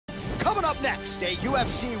Coming up next, a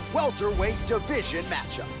UFC welterweight division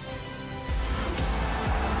matchup.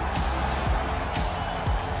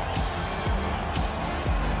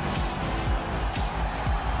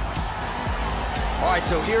 All right,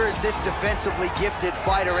 so here is this defensively gifted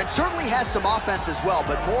fighter, and certainly has some offense as well,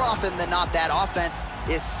 but more often than not, that offense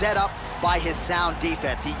is set up by his sound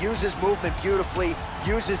defense. He uses movement beautifully,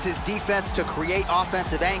 uses his defense to create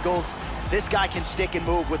offensive angles. This guy can stick and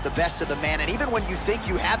move with the best of the man, and even when you think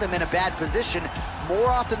you have him in a bad position, more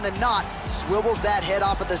often than not, swivels that head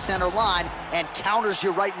off of the center line and counters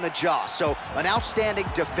you right in the jaw. So an outstanding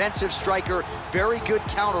defensive striker, very good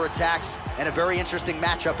counterattacks, and a very interesting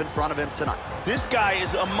matchup in front of him tonight. This guy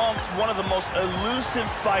is amongst one of the most elusive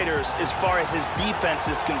fighters as far as his defense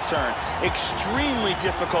is concerned. Extremely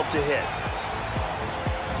difficult to hit.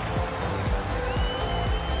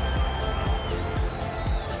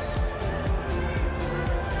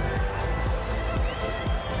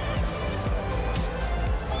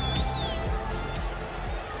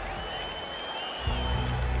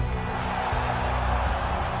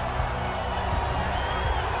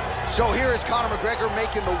 So here is Conor McGregor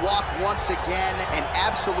making the walk once again, and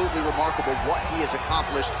absolutely remarkable what he has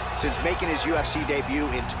accomplished since making his UFC debut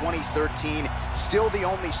in 2013. Still the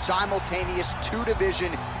only simultaneous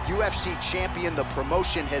two-division UFC champion the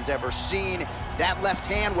promotion has ever seen. That left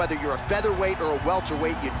hand, whether you're a featherweight or a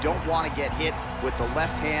welterweight, you don't want to get hit with the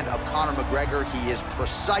left hand of Conor McGregor. He is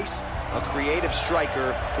precise, a creative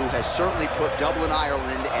striker who has certainly put Dublin,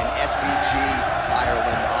 Ireland and SBG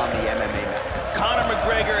Ireland on the MMA map. Conor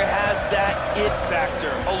McGregor has that it factor,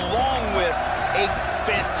 along with a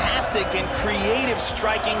fantastic and creative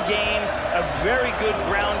striking game, a very good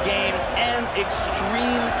ground game, and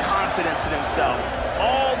extreme confidence in himself.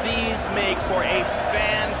 All these make for a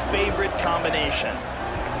fan-favorite combination.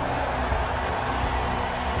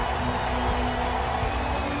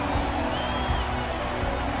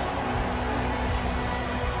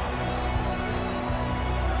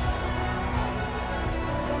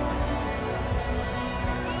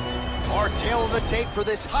 Our tail of the tape for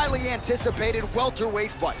this highly anticipated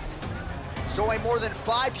welterweight fight. So a more than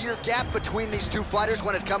 5-year gap between these two fighters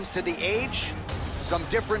when it comes to the age. Some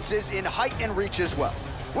differences in height and reach as well.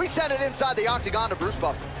 We send it inside the octagon to Bruce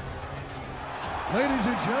Buffer. Ladies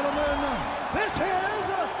and gentlemen, this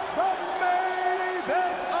is the main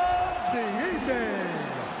event of the evening.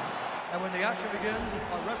 And when the action begins,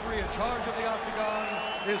 our referee in charge of the octagon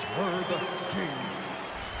is Herb Dean.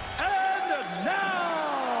 And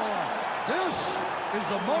now, this is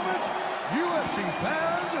the moment UFC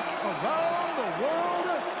fans around the world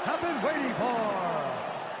have been waiting for.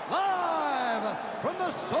 Live from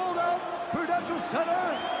the sold-out Prudential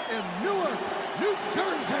Center in Newark, New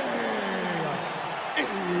Jersey. It's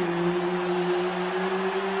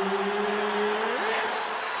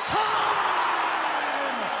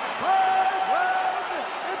time! 5 rounds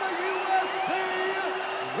in the UFC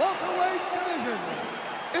welterweight division.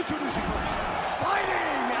 Introducing first,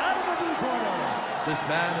 fighting out of the blue corner. This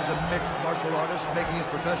man is a mixed martial artist making his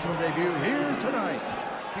professional debut here tonight.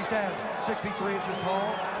 He stands 6 feet 3 inches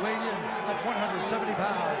tall, weighing in at 170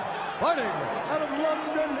 pounds. Fighting out of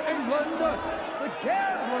London, England, the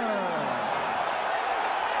Gambler.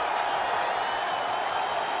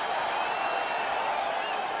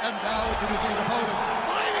 And now introducing his opponent,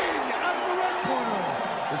 fighting out of the red corner.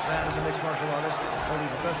 This man is a mixed martial artist, holding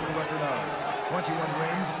a professional record of 21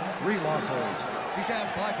 wins, 3 losses. He stands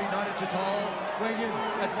 5 feet 9 inches tall, weighing in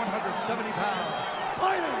at 170 pounds.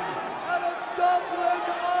 Fighting out of Dublin,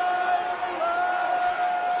 Ireland,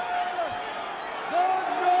 the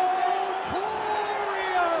notorious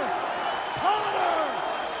Conor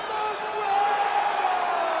McGregor!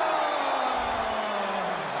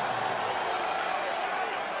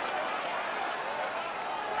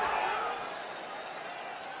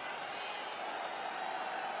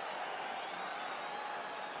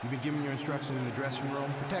 You've been given your instructions in the dressing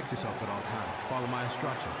room. Protect yourself at all times. Follow my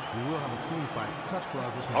instructions. We will have a clean fight. Touch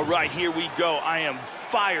gloves. All right, here we go. I am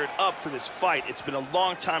fired up for this fight. It's been a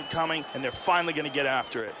long time coming, and they're finally going to get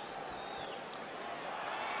after it.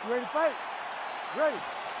 You ready to fight? Ready.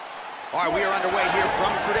 All right, we are underway here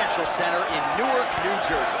from Prudential Center in Newark, New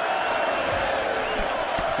Jersey.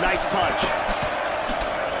 Nice punch.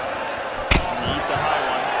 It's a high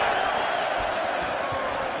one.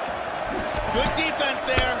 Good defense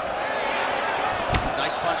there.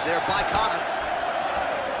 Nice punch there by Conor.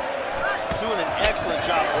 Doing an excellent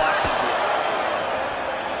job blocking here.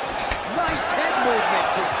 Nice head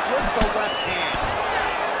movement to slip the left hand.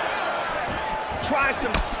 Tries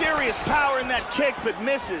some serious power in that kick, but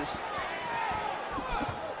misses.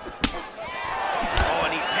 Oh,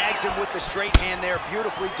 and he tags Tags him with the straight hand there.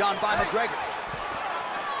 Beautifully done by McGregor.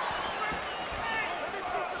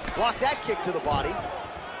 Block that kick to the body.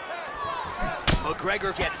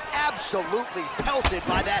 McGregor gets absolutely pelted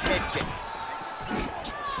by that head kick.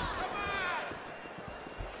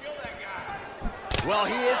 Well,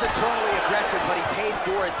 he is eternally aggressive, but he paid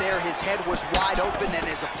for it there. His head was wide open, and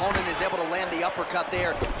his opponent is able to land the uppercut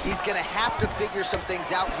there. He's going to have to figure some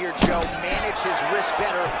things out here, Joe. Manage his wrist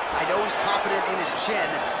better. I know he's confident in his chin,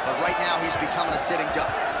 but right now he's becoming a sitting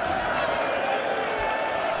duck.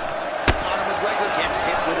 Conor McGregor gets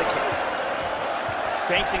hit with a kick.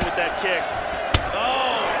 Feinting with that kick.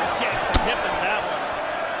 Oh, he's getting some hip in that one.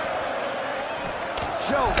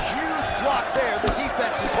 Joe, huge block there. The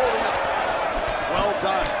defense is holding up. Well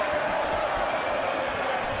done.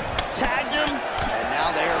 Tagged him. And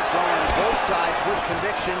now they are throwing both sides with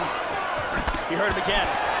conviction. He hurt him again.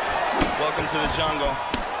 Welcome to the jungle.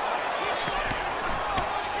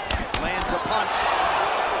 Lands a punch.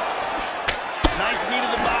 Nice knee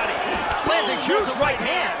to the body. Lands a huge right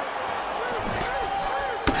hand.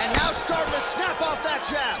 And now starting to snap off that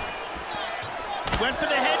jab. Went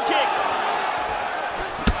for the head kick.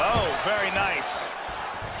 Oh, very nice.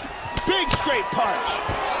 Big straight punch.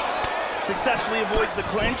 Successfully avoids the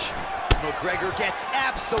clinch. McGregor gets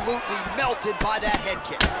absolutely melted by that head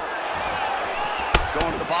kick.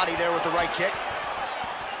 Going to the body there with the right kick.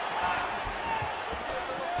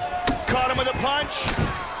 Caught him with a punch.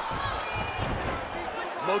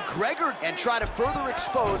 McGregor, and try to further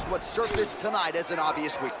expose what surfaced tonight as an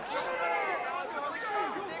obvious weakness.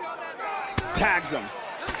 Tags him.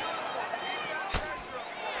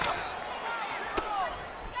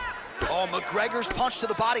 Oh, McGregor's punch to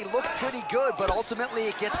the body looked pretty good, but ultimately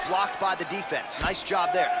it gets blocked by the defense. Nice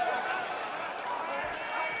job there.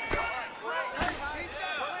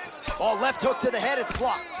 Oh, left hook to the head, it's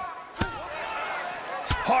blocked.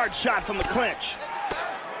 Hard shot from the clinch.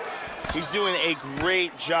 He's doing a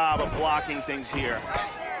great job of blocking things here.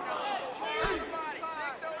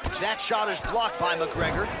 That shot is blocked by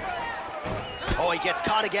McGregor. Oh, he gets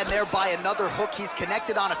caught again there by another hook. He's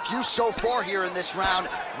connected on a few so far here in this round.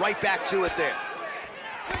 Right back to it there.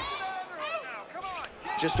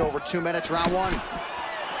 Just over 2 minutes, round one.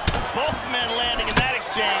 Both men landing in that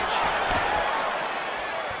exchange.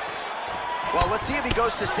 Well, let's see if he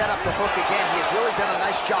goes to set up the hook again. He has really done a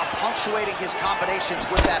nice job punctuating his combinations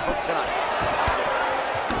with that hook tonight.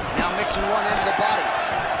 Now mixing one into the body.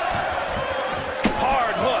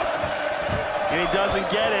 Hard hook. And he doesn't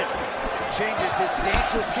get it. Changes his stance.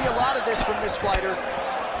 You'll see a lot of this from this fighter.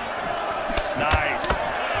 Nice.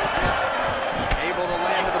 Able to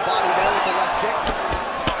land to the body there with the left kick.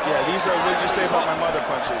 Yeah, these are what did you say about my mother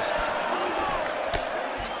punches.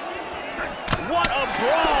 What a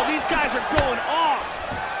brawl. These guys are going off.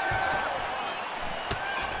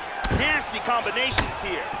 Nasty combinations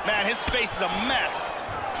here. Man, his face is a mess.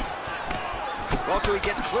 Well, so he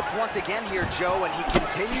gets clipped once again here, Joe, and he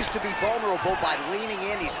continues to be vulnerable by leaning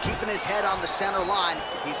in. He's keeping his head on the center line.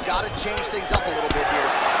 He's got to change things up a little bit here.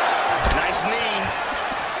 Nice knee.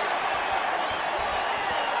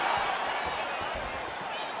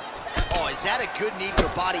 Oh, is that a good knee to the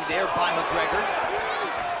body there by McGregor?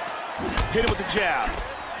 Hit him with the jab.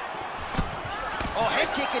 Oh, head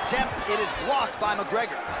kick attempt. It is blocked by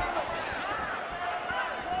McGregor.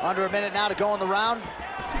 Under a minute now to go in the round.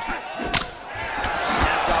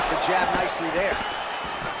 Snapped off the jab nicely there.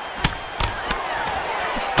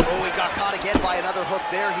 Oh, he got caught again by another hook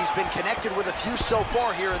there. He's been connected with a few so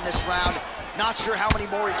far here in this round. Not sure how many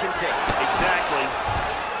more he can take. Exactly.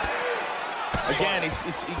 Again,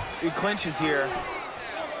 he clinches here.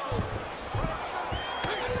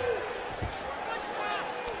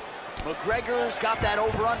 McGregor's got that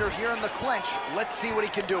over-under here in the clinch. Let's see what he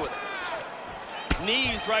can do with it.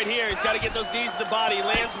 Knees right here. He's got to get those knees to the body.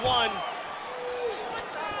 Lands one.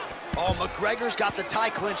 Oh, McGregor's got the tie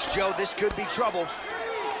clinch, Joe. This could be trouble.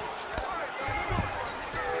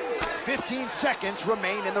 15 seconds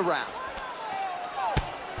remain in the round.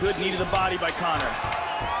 Good knee to the body by Conor.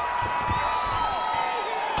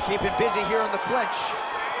 Keeping busy here in the clinch.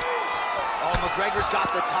 Oh, McGregor's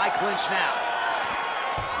got the tie clinch now.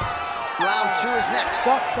 Round two is next.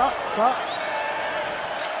 Stop.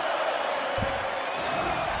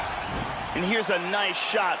 And here's a nice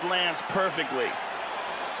shot, lands perfectly.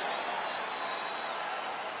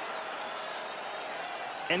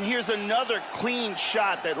 And here's another clean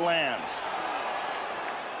shot that lands.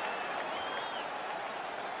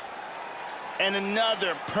 And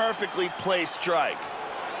another perfectly placed strike.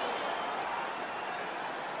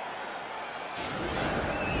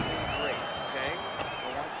 Great, okay?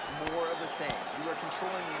 I want more of the same. You are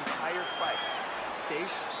controlling the entire fight. Stay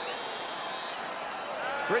sharp.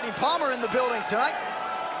 Brittany Palmer in the building tonight.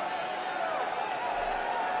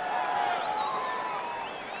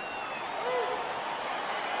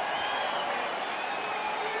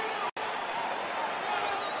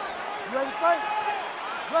 You ready to fight?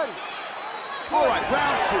 Ready. All right,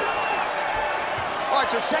 round two. All right,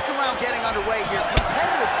 so second round getting underway here.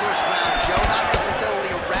 Competitive first round, Joe. Not necessarily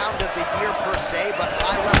a round of the year per se, but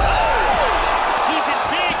high level. Oh! He's in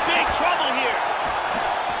big, big trouble here.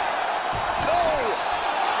 Oh!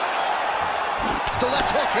 The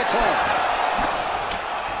left hook hits home.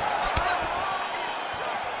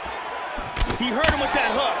 He hurt him with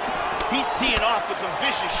that hook. He's teeing off with some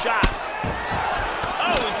vicious shots.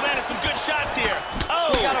 Oh, he's landed some good shots here.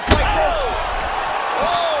 Oh! We gotta fight, folks.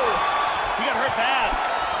 Oh! He got hurt bad.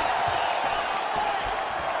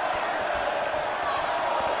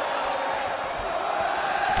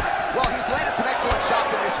 Well, he's landed some excellent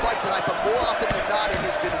shots in this fight tonight, but more often than not, it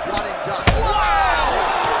has been one and done. Wow!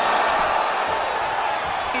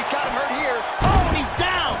 He's got him hurt here. Oh, and he's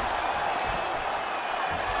down.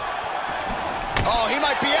 Oh, he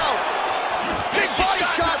might be out. Big body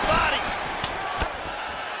shot. Body.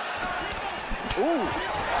 Ooh.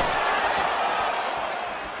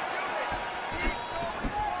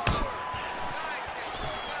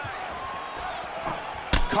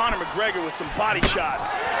 Conor McGregor with some body shots.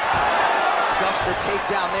 Stuffs the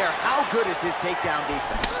takedown there. How good is his takedown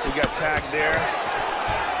defense? He got tagged there.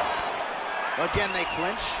 Again, they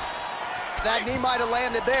clinch. That knee might have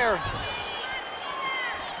landed there.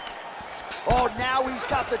 Oh, now he's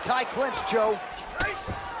got the tie clinch, Joe.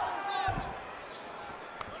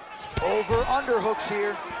 Over underhooks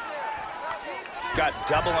here. Got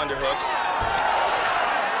double underhooks.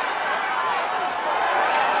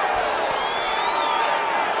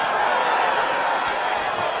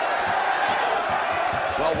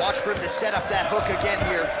 Well, watch for him to set up that hook again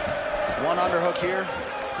here. One underhook here.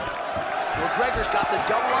 McGregor's got the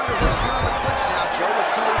double underhooks here on the clinch now, Joe. Let's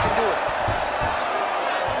see what he can do with it.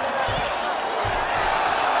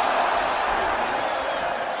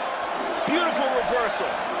 Beautiful reversal.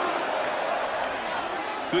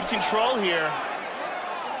 Good control here.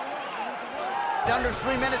 Under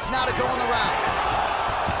 3 minutes now to go in the round.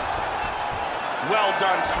 Well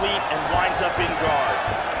done sweep and winds up in guard.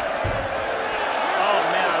 Oh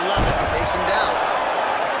man, I love it. Takes him down.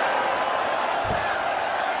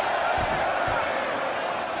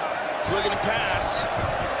 He's looking to pass.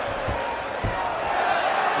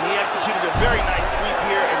 And he executed a very nice sweep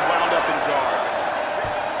here and wound up in guard.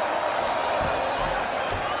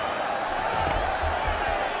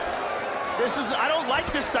 I don't like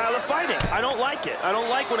this style of fighting. I don't like it. I don't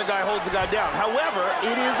like when a guy holds a guy down. However,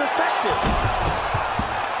 it is effective.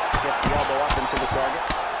 Gets the elbow up into the target.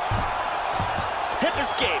 Hip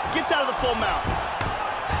escape. Gets out of the full mount.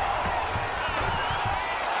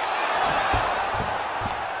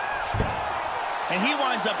 And he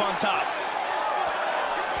winds up on top.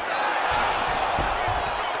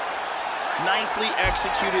 Nicely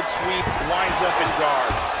executed sweep. Winds up in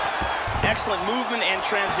guard. Excellent movement and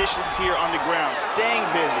transitions here on the ground. Staying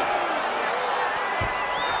busy.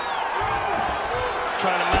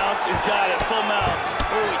 Trying to mount. He's got it. Full mounts.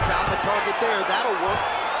 Oh, he found the target there. That'll work.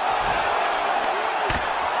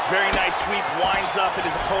 Very nice sweep. Winds up at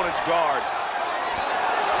his opponent's guard.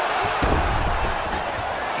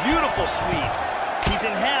 Beautiful sweep. He's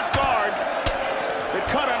in half guard. The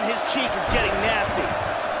cut on his cheek is getting nasty.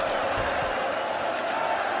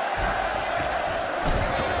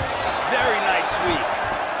 Very nice sweep.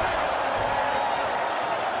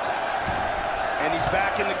 And he's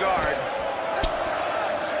back in the guard.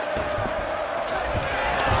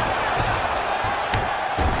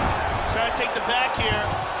 Trying to take the back here.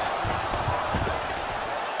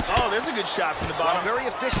 Oh, there's a good shot from the bottom. Well, very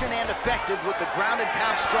efficient and effective with the ground and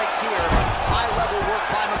pound strikes here. High-level work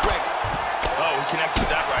by McGregor. Oh, he connected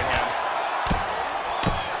with that right hand.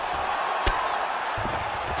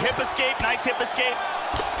 Hip escape, nice hip escape.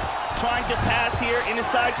 Trying to pass here,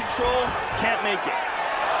 inside control, can't make it.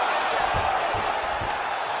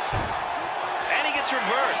 And he gets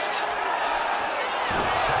reversed.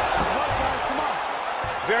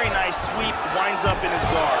 Very nice sweep, winds up in his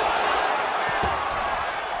guard.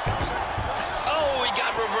 Oh, he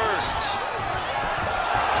got reversed.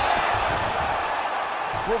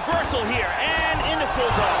 Reversal here, and into full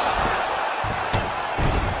guard.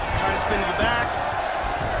 Trying to spin to the back.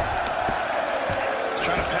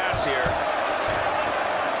 Trying to pass here.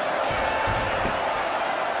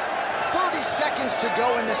 30 seconds to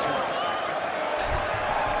go in this one.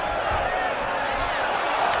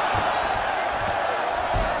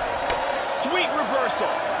 Sweet reversal.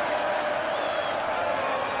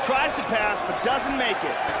 Tries to pass, but doesn't make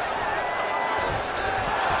it.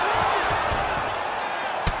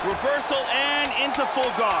 Reversal and into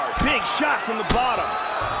full guard. Big shot from the bottom.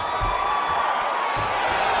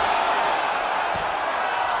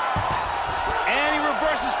 And he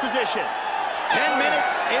reverses position. 10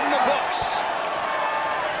 minutes in the books.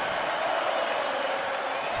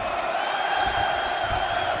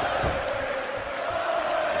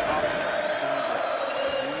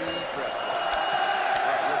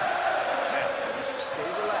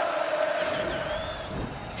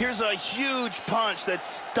 Here's a huge punch that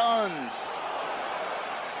stuns.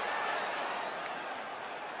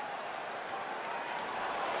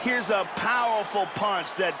 Here's a powerful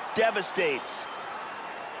punch that devastates.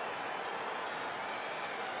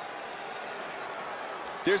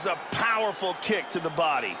 There's a powerful kick to the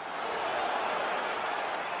body.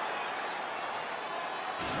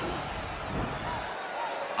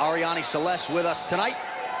 Ariane Celeste with us tonight.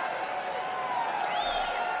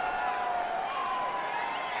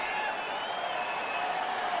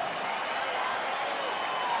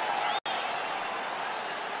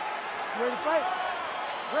 Ready to fight?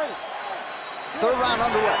 Ready. Third round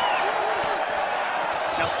underway.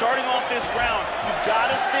 Now, starting off this round, you've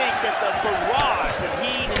got to think that the barrage that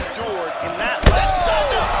he endured in that last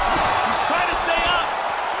stop. He's trying to stay up.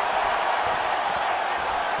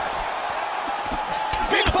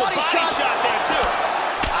 Big body shot there, too.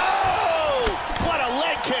 Oh, what a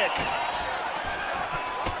leg kick.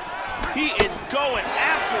 He is going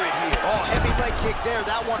after it here. Oh, heavy leg kick there.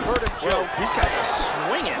 That one hurt him, Joe. Whoa, these guys are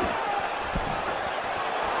swinging.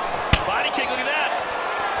 Body kick, look at that.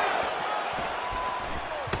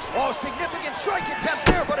 Oh, significant strike attempt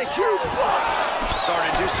there, but a huge block.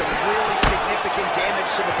 Starting to do some really significant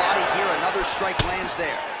damage to the body here. Another strike lands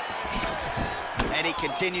there. And he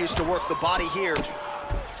continues to work the body here.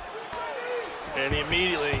 And he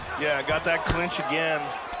immediately, got that clinch again.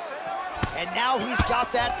 And now he's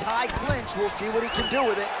got that tie clinch. We'll see what he can do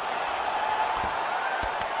with it.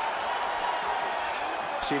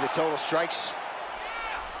 See the total strikes.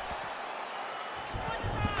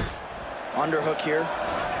 Underhook here.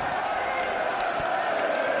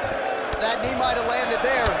 That knee might have landed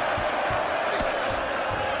there.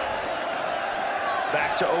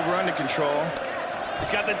 Back to over-under control. He's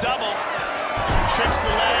got the double. Trips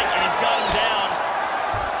the leg, and he's got him down.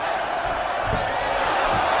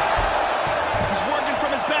 He's working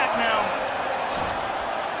from his back now.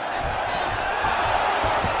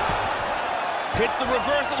 Hits the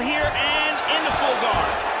reversal here and into full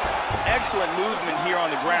guard. Excellent movement here on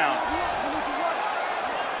the ground.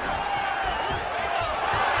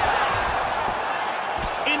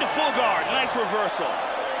 Into full guard. Nice reversal.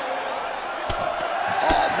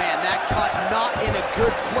 Oh, man, that cut not in a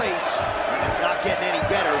good place. And it's not getting any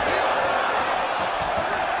better.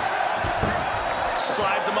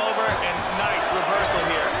 Slides him over, and nice reversal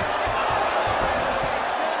here.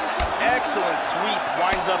 Excellent sweep.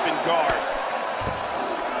 Winds up in guard.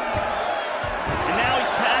 And now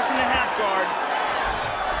he's passing the half guard.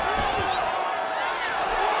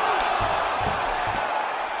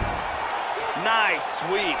 Nice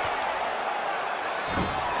sweep.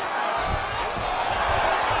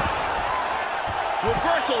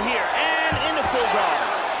 Reversal here, and into full guard.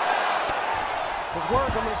 His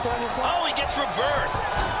work, I'm gonna stand inside. Oh, he gets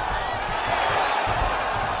reversed.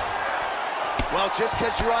 Well, just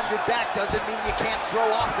because you're on your back doesn't mean you can't throw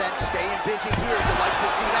offense. Staying busy here, you like to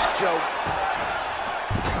see that, Joe.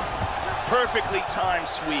 Perfectly timed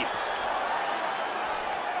sweep.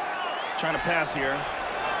 Trying to pass here.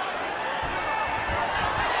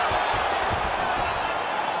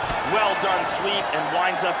 Well done sweep, and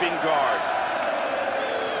winds up in guard.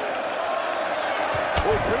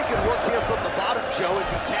 Oh, pretty good work here from the bottom, Joe, as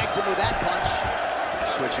he tags him with that punch.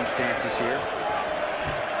 Switching stances here.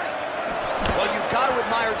 Well, you've got to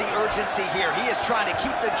admire the urgency here. He is trying to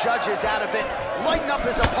keep the judges out of it, lighten up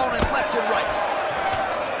his opponent left and right.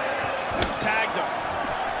 Tagged him.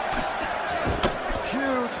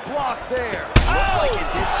 Huge block there. Looked like it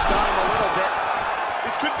did stun him a little bit.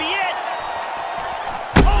 This could be it.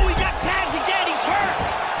 Oh, he got tagged again. He's hurt.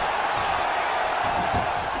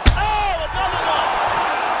 Oh, another one.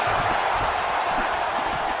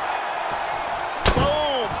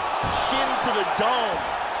 Boom. Shin to the dome.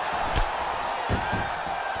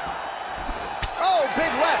 Oh,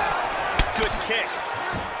 big left. Good kick.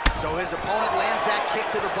 So his opponent lands that kick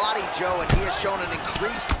to the body, Joe, and he has shown an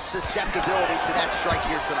increased susceptibility to that strike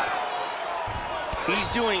here tonight. He's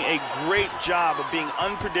doing a great job of being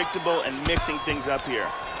unpredictable and mixing things up here.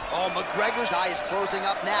 Oh, McGregor's eye is closing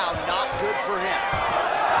up now. Not good for him.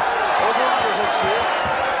 Over underhooks here.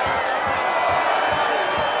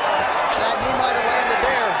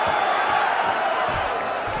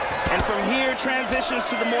 transitions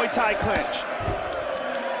to the Muay Thai clinch.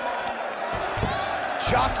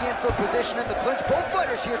 Jockeying for position in the clinch. Both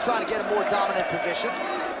fighters here trying to get a more dominant position.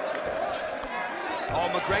 Oh,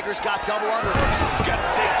 McGregor's got double underhooks. He's got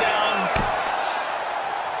the takedown.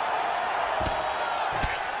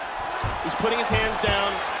 He's putting his hands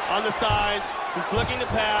down on the thighs. He's looking to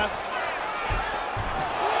pass.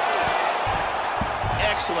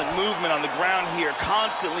 Excellent movement on the ground here.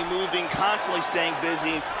 Constantly moving, constantly staying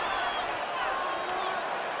busy.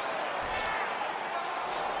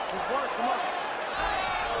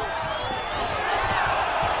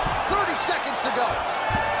 30 seconds to go.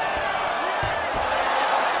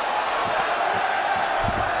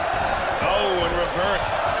 Oh, and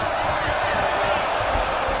reversed.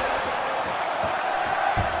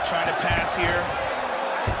 Trying to pass here.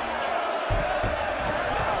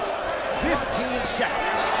 15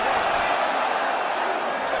 seconds.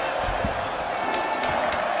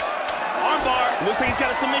 Armbar. Looks like he's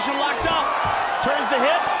got a submission locked up. Turns the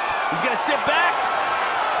hips. He's going to sit back.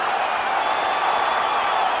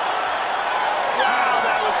 Wow,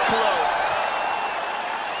 that was close.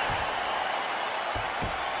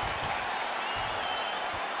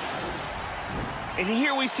 And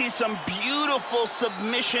here we see some beautiful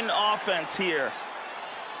submission offense here.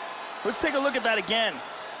 Let's take a look at that again.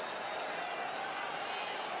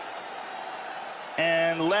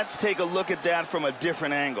 And let's take a look at that from a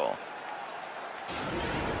different angle. Breathe.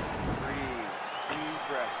 Deep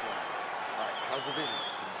breath in. All right, how's the vision?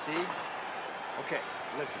 Can you see? Okay,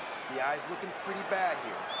 listen. The eye's looking pretty bad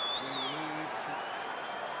here. We need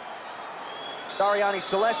to... Dariani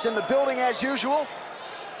Celeste in the building as usual.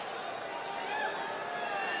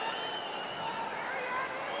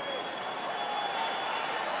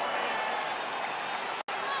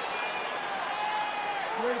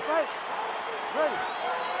 You ready to fight? Ready.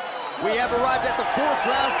 We have arrived at the 4th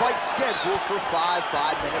round fight scheduled for 5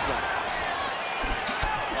 5-minute rounds.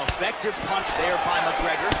 Effective punch there by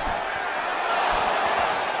McGregor.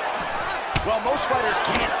 Well, most fighters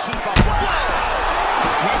can't keep up. Wow!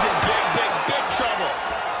 He's in big trouble.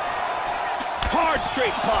 Hard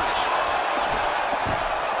straight punch.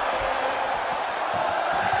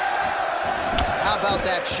 How about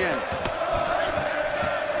that shin?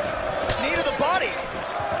 Knee to the body.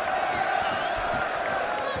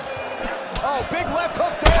 Oh, big left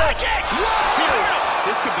hook there. High kick. Whoa!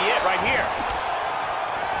 This could be it right here.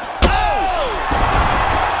 Oh!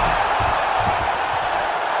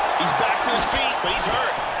 He's back to his feet, but he's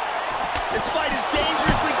hurt. This fight is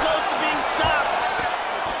dangerously close to being stopped.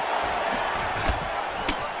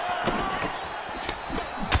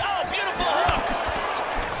 Oh, beautiful hook.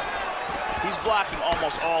 He's blocking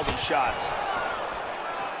almost all these shots.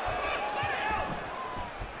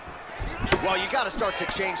 Well, you got to start to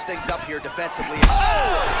change things up here defensively.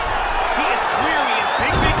 Oh! He is clearly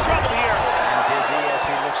in big trouble here. And busy as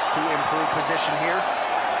he looks to improve position here.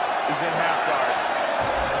 He's in half guard.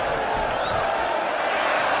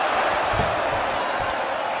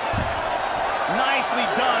 Nicely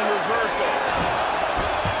done, reversal.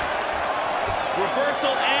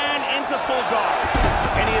 Reversal and into full guard.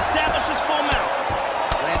 And he establishes full mount.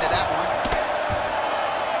 Landed that one.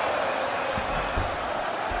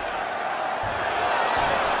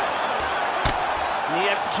 And he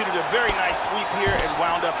executed a very nice sweep here and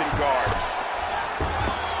wound up in guard.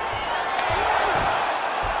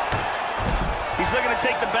 He's looking to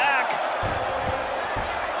take the back.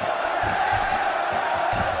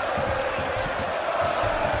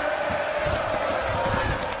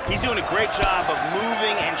 He's doing a great job of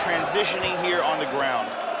moving and transitioning here on the ground.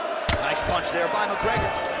 Nice punch there by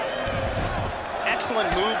McGregor. Excellent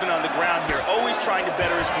movement on the ground here, always trying to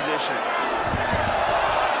better his position.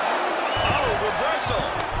 Oh, reversal.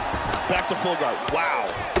 Back to full guard. Wow.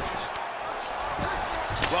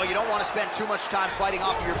 Well, you don't want to spend too much time fighting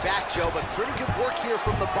off of your back, Joe, but pretty good work here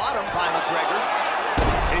from the bottom by McGregor.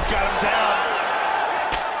 He's got him down.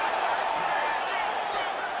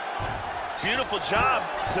 Beautiful job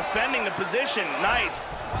defending the position. Nice.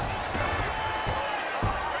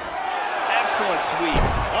 Excellent sweep.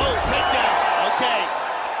 Oh, takedown. Okay.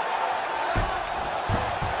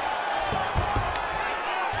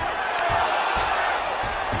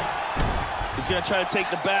 He's going to try to take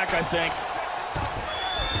the back, I think.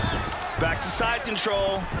 Back to side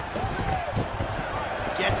control.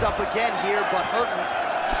 Gets up again here, but hurting.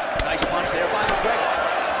 Nice punch there by McGregor.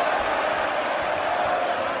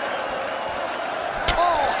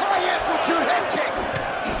 Oh, high amplitude head kick.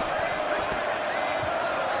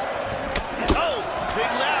 Oh,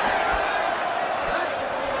 big left.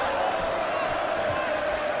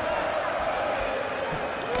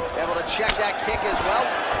 Able to check that kick as well.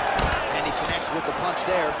 And he Connects with the punch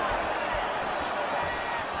there.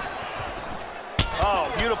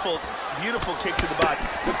 Oh, beautiful, beautiful kick to the body.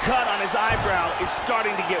 The cut on his eyebrow is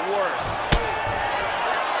starting to get worse.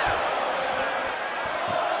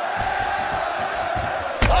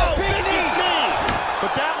 Oh, big knee!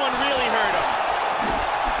 But that one really hurt him.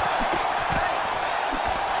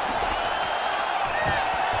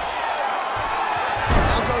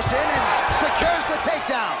 Now goes in and secures the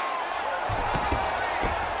takedown.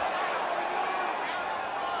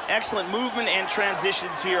 Excellent movement and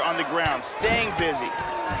transitions here on the ground, staying busy.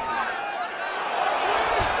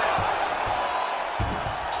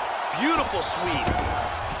 Beautiful sweep.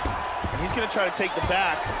 And he's going to try to take the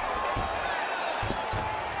back.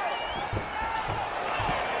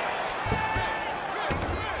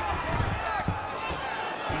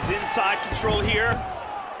 He's inside control here.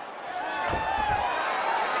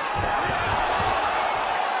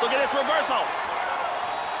 Look at this reversal.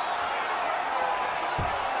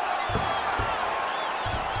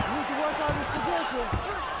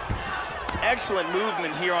 Excellent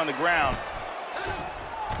movement here on the ground.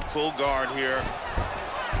 Full guard here.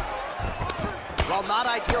 Well, not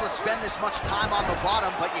ideal to spend this much time on the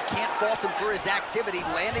bottom, but you can't fault him for his activity.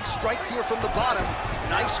 Landing strikes here from the bottom.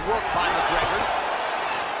 Nice work by McGregor.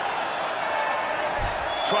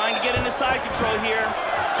 Trying to get into side control here.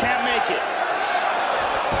 Can't make it.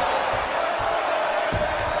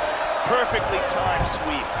 Perfectly timed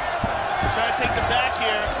sweep. Trying to take the back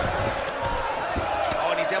here.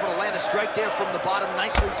 Oh, and he's able to land a strike there from the bottom.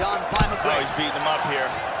 Nicely done by McGregor. Oh, he's beating him up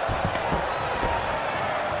here.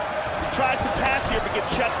 Tries to pass here, but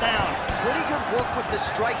gets shut down. Pretty good work with the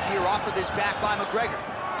strikes here off of his back by McGregor.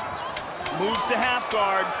 Moves to half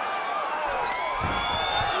guard.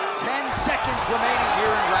 10 seconds remaining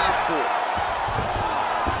here in round 4.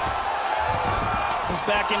 He's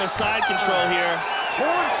back into side control here.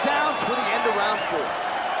 Horn sounds for the end of round 4.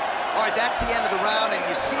 All right, that's the end of the round, and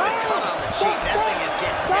you see the cut on the cheek. That thing is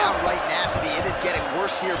getting downright nasty. It is getting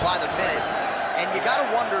worse here by the minute. And you got to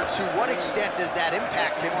wonder, to what extent does that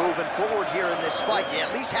impact him moving forward here in this fight? You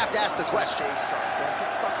at least have to ask the question. Don't get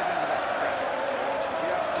suckered into that crap.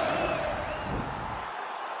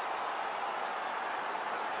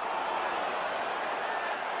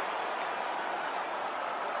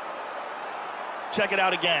 Check it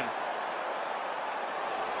out again.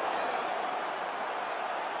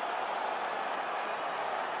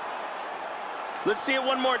 Let's see it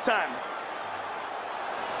one more time.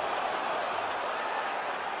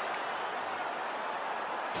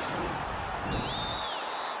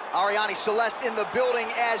 Ariane Celeste in the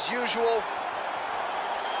building as usual.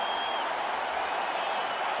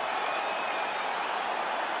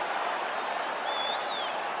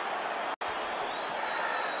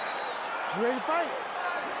 You ready to fight?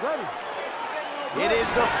 Ready. It is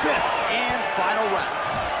the 5th and final round.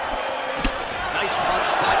 Nice punch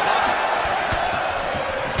by Conor.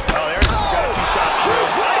 Oh, there's some dusty shots.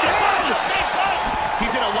 Huge right hand!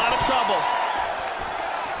 He's in a lot of trouble.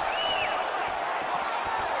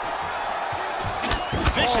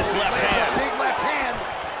 Vicious left hand. A big left hand.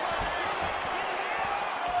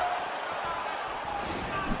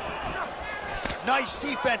 Nice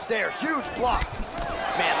defense there. Huge block.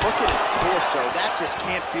 Man, look at his torso. That just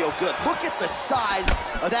can't feel good. Look at the size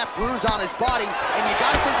of that bruise on his body, and you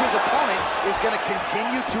got to think his opponent is going to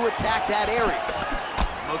continue to attack that area.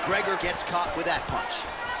 McGregor gets caught with that punch.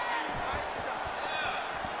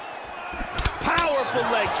 Powerful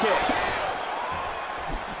leg kick.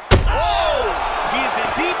 Oh! He's in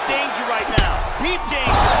deep danger right now. Deep danger.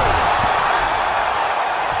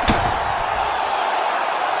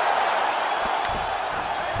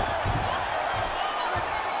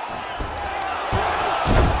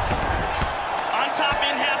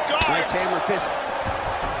 Hammer fist.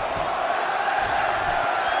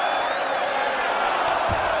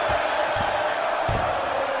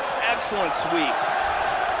 Excellent sweep.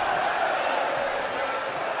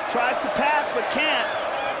 Tries to pass, but can't.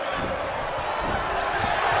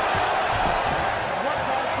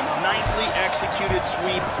 Nicely executed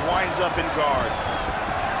sweep, winds up in guard.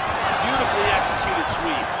 Beautifully executed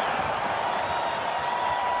sweep.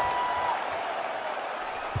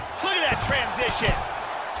 Look at that transition.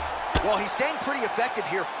 Well, he's staying pretty effective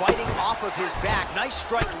here, fighting off of his back. Nice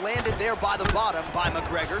strike landed there by the bottom by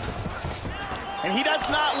McGregor. And he does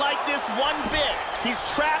not like this one bit. He's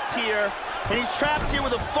trapped here, and he's trapped here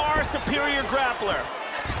with a far superior grappler.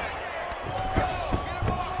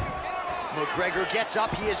 McGregor gets up,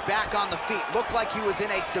 he is back on the feet. Looked like he was in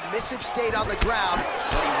a submissive state on the ground,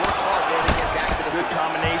 but he worked hard there to get back to the Good feet.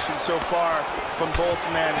 combination so far from both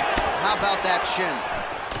men. How about that shin?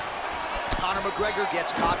 Conor McGregor gets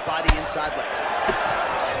caught by the inside leg.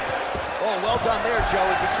 Oh, well done there, Joe,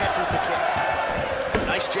 as he catches the kick.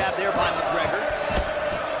 Nice jab there by McGregor.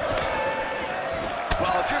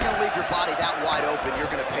 Well, if you're going to leave your body that wide open, you're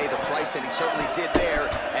going to pay the price, and he certainly did there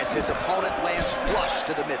as his opponent lands flush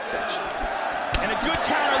to the midsection. And a good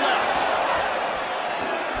counter left.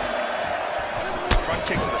 Front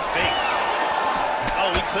kick to the face. Oh,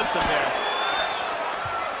 he clipped him there.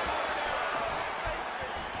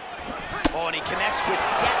 Oh, and he connects with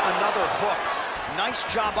yet another hook. Nice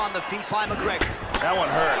job on the feet by McGregor. That one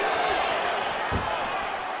hurt.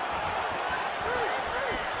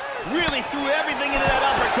 Really threw everything into that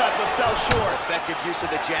uppercut, but fell short. Effective use of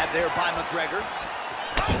the jab there by McGregor.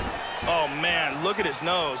 Oh, man, look at his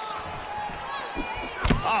nose.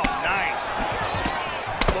 Oh, nice.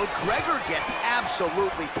 McGregor gets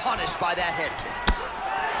absolutely punished by that head kick.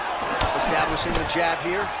 Establishing the jab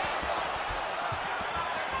here.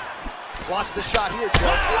 Watch the shot here, Joe.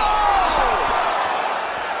 Whoa!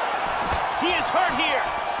 He is hurt here.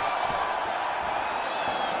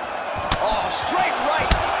 Oh, straight right.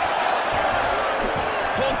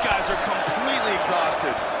 Both guys are completely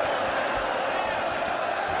exhausted.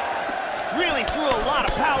 Really threw a lot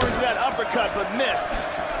of power into that uppercut, but missed.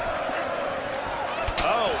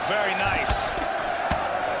 Oh, very nice.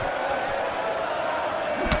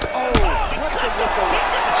 Oh, flipped him with the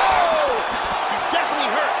left. Oh! He's definitely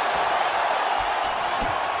hurt.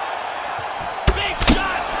 Big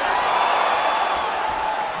shots!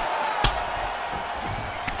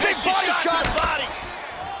 Big body shot. Body.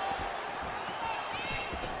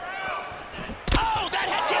 Oh, that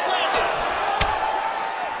head kick landed.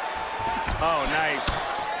 Oh, nice.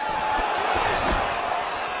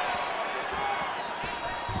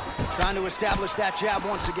 Trying to establish that jab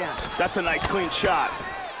once again. That's a nice clean shot.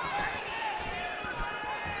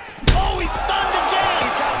 Oh, he's stunned again!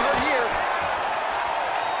 He's gotten hurt here.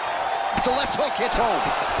 The left hook hits home.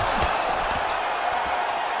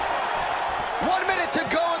 1 minute to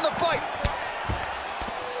go in the fight.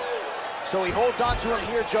 So he holds on to him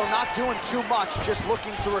here, Joe, not doing too much, just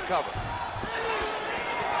looking to recover.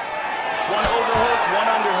 One overhook, one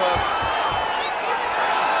underhook.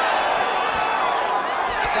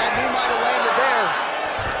 That knee might have landed there.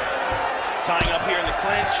 Tying up here in the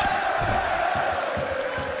clinch.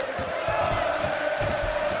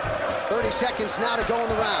 30 seconds now to go in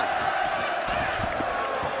the round.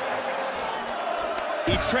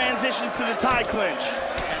 He transitions to the tie clinch.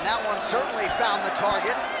 And that one certainly found the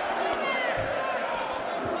target.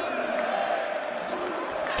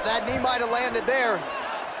 That knee might have landed there.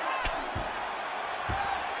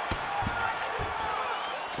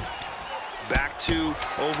 Back to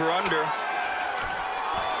over-under.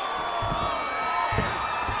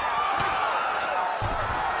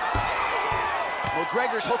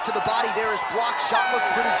 McGregor's hook to the body there is blocked. Shot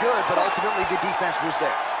looked pretty good, but ultimately the defense was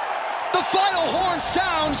there. The final horn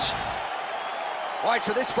sounds. All right,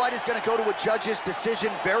 so this fight is going to go to a judge's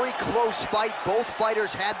decision. Very close fight. Both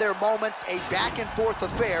fighters had their moments. A back-and-forth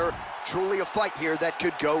affair. Truly a fight here that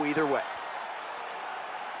could go either way.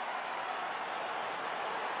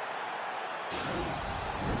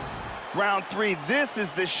 Round 3, this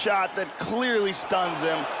is the shot that clearly stuns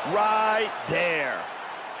him right there.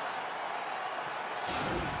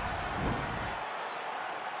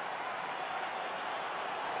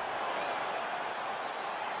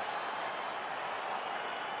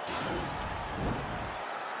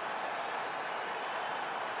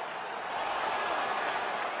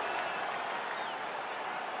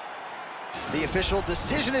 The official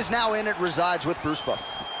decision is now in. It resides with Bruce Buffer.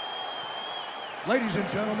 Ladies and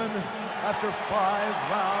gentlemen, after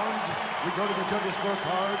 5 rounds, we go to the judges'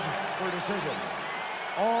 scorecards for a decision.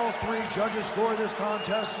 All 3 judges score this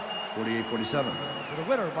contest 48-47. For the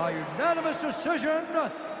winner by unanimous decision,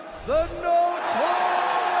 the notorious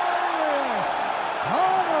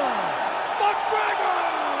Conor McGregor!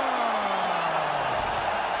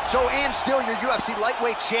 So, and still your UFC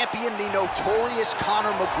Lightweight Champion, the notorious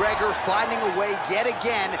Conor McGregor, finding a way yet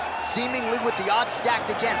again, seemingly with the odds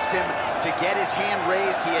stacked against him, to get his hand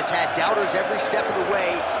raised. He has had doubters every step of the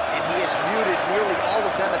way, and he has muted nearly all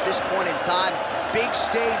of them at this point in time. Big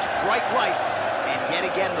stage, bright lights, and yet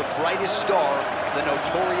again the brightest star, the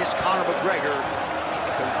notorious Conor McGregor.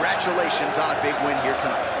 Congratulations on a big win here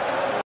tonight.